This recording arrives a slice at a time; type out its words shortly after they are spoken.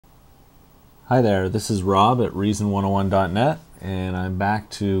Hi there, this is Rob at reason101.net, and I'm back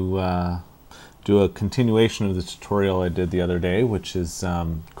to do a continuation of the tutorial I did the other day, which is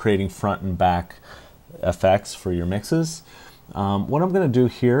creating front and back effects for your mixes. What I'm going to do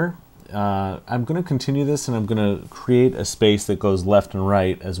here, I'm going to continue this and I'm going to create a space that goes left and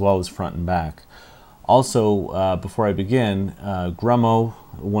right as well as front and back. Also, before I begin, Grummo,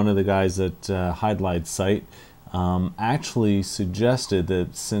 one of the guys at Highlight's site, actually suggested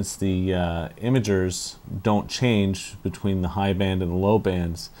that since the imagers don't change between the high band and the low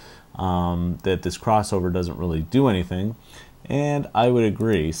bands, that this crossover doesn't really do anything, and I would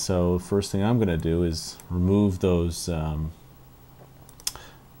agree. So first thing I'm going to do is remove those that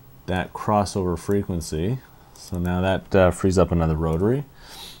crossover frequency. So now that frees up another rotary.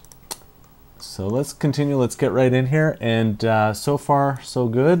 So let's continue, let's get right in here, and so far so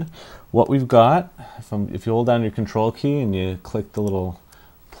good. What we've got, if you hold down your control key and you click the little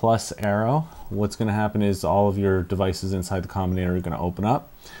plus arrow, what's going to happen is all of your devices inside the combinator are going to open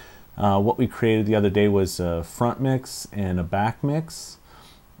up. What we created the other day was a front mix and a back mix.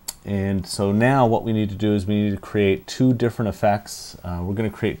 And so now what we need to do is we need to create two different effects. We're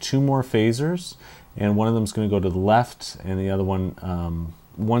going to create two more phasers, and one of them is going to go to the left and the other one,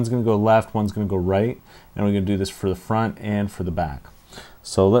 one's going to go left, one's going to go right, and we're going to do this for the front and for the back.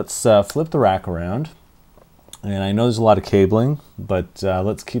 So let's flip the rack around, and I know there's a lot of cabling, but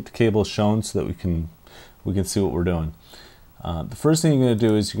let's keep the cable shown so that we can see what we're doing. The first thing you're going to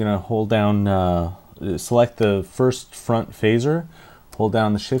do is you're going to hold down, select the first front phaser, hold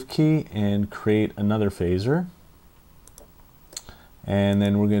down the shift key, and create another phaser. And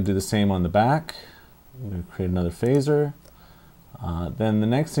then we're going to do the same on the back. We're going to create another phaser. Then the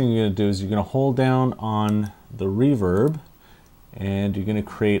next thing you're going to do is you're going to hold down on the reverb, and you're going to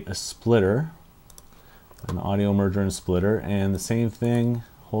create a splitter, an audio merger and splitter, and the same thing,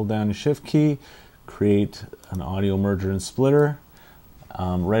 hold down your shift key, create an audio merger and splitter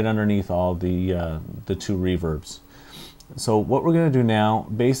right underneath all the two reverbs. So what we're going to do now,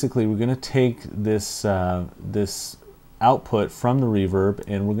 basically we're going to take this this output from the reverb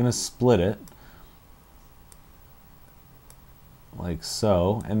and we're going to split it like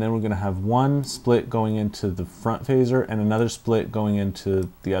so, and then we're going to have one split going into the front phaser and another split going into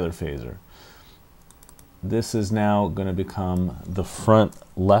the other phaser. This is now going to become the front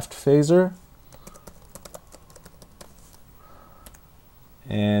left phaser,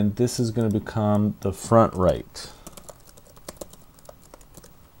 and this is going to become the front right.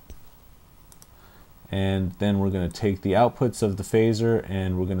 And then we're going to take the outputs of the phaser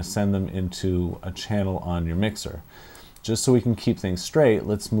and we're going to send them into a channel on your mixer. Just so we can keep things straight,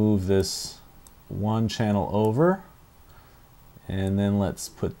 let's move this one channel over, and then let's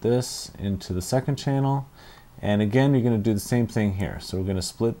put this into the second channel. And again, you're going to do the same thing here. So we're going to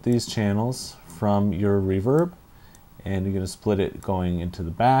split these channels from your reverb, and you're going to split it going into the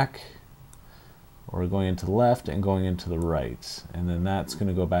back, or going into the left and going into the right. And then that's going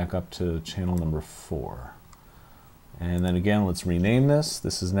to go back up to channel number 4. And then again, let's rename this.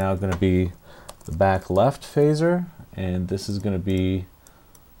 This is now going to be the back left phaser, and this is going to be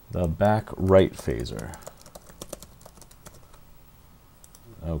the back right phaser.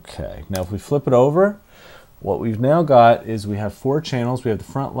 Okay, now if we flip it over, what we've now got is we have 4 channels. We have the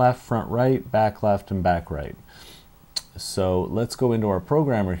front left, front right, back left, and back right. So let's go into our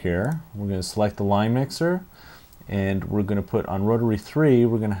programmer here. We're going to select the line mixer, and we're going to put on rotary 3,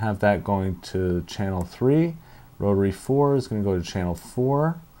 we're going to have that going to channel 3. Rotary 4 is going to go to channel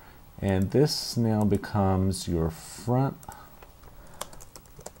 4. And this now becomes your front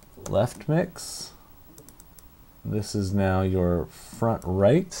left mix. This is now your front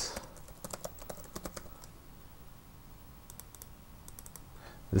right.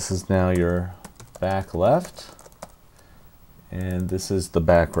 This is now your back left. And this is the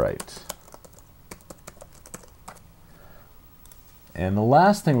back right. And the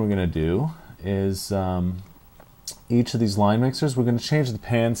last thing we're going to do is each of these line mixers, we're going to change the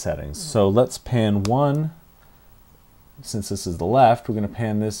pan settings. So let's pan 1. Since this is the left, we're going to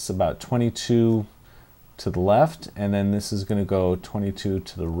pan this about 22 to the left, and then this is going to go 22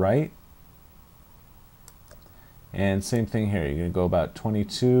 to the right. And same thing here, you're going to go about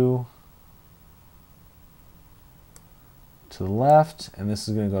 22 to the left, and this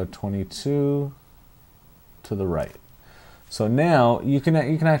is going to go 22 to the right. So now you can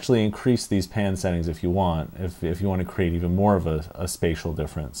actually increase these pan settings if you want, if you want to create even more of a spatial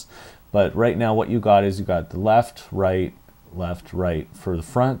difference. But right now what you got is you got the left, right for the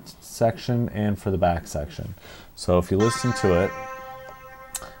front section and for the back section. So if you listen to it,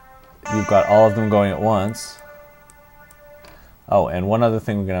 you've got all of them going at once. Oh, and one other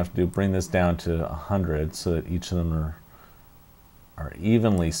thing we're going to have to do, bring this down to 100 so that each of them are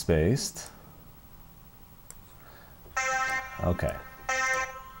evenly spaced. Okay.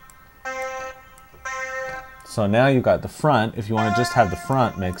 So now you've got the front. If you want to just have the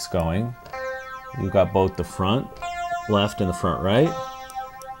front mix going, you've got both the front left and the front right.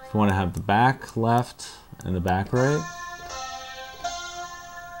 If you want to have the back left and the back right,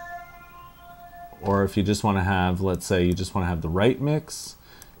 or if you just want to have, let's say you just want to have the right mix,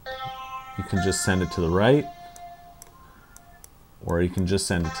 you can just send it to the right, or you can just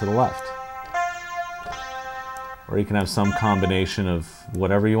send it to the left. Or you can have some combination of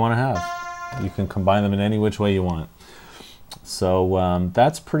whatever you want to have. You can combine them in any which way you want. So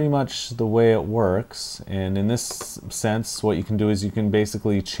that's pretty much the way it works. And in this sense, what you can do is you can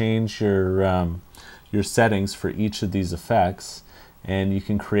basically change your settings for each of these effects, and you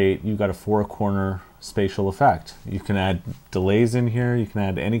can create, you've got a 4-corner spatial effect. You can add delays in here, you can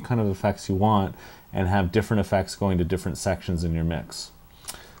add any kind of effects you want, and have different effects going to different sections in your mix.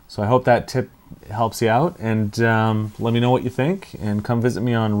 So I hope that tip helps you out, and let me know what you think, and come visit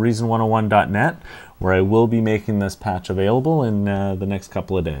me on reason101.net, where I will be making this patch available in the next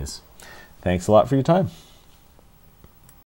couple of days. Thanks a lot for your time.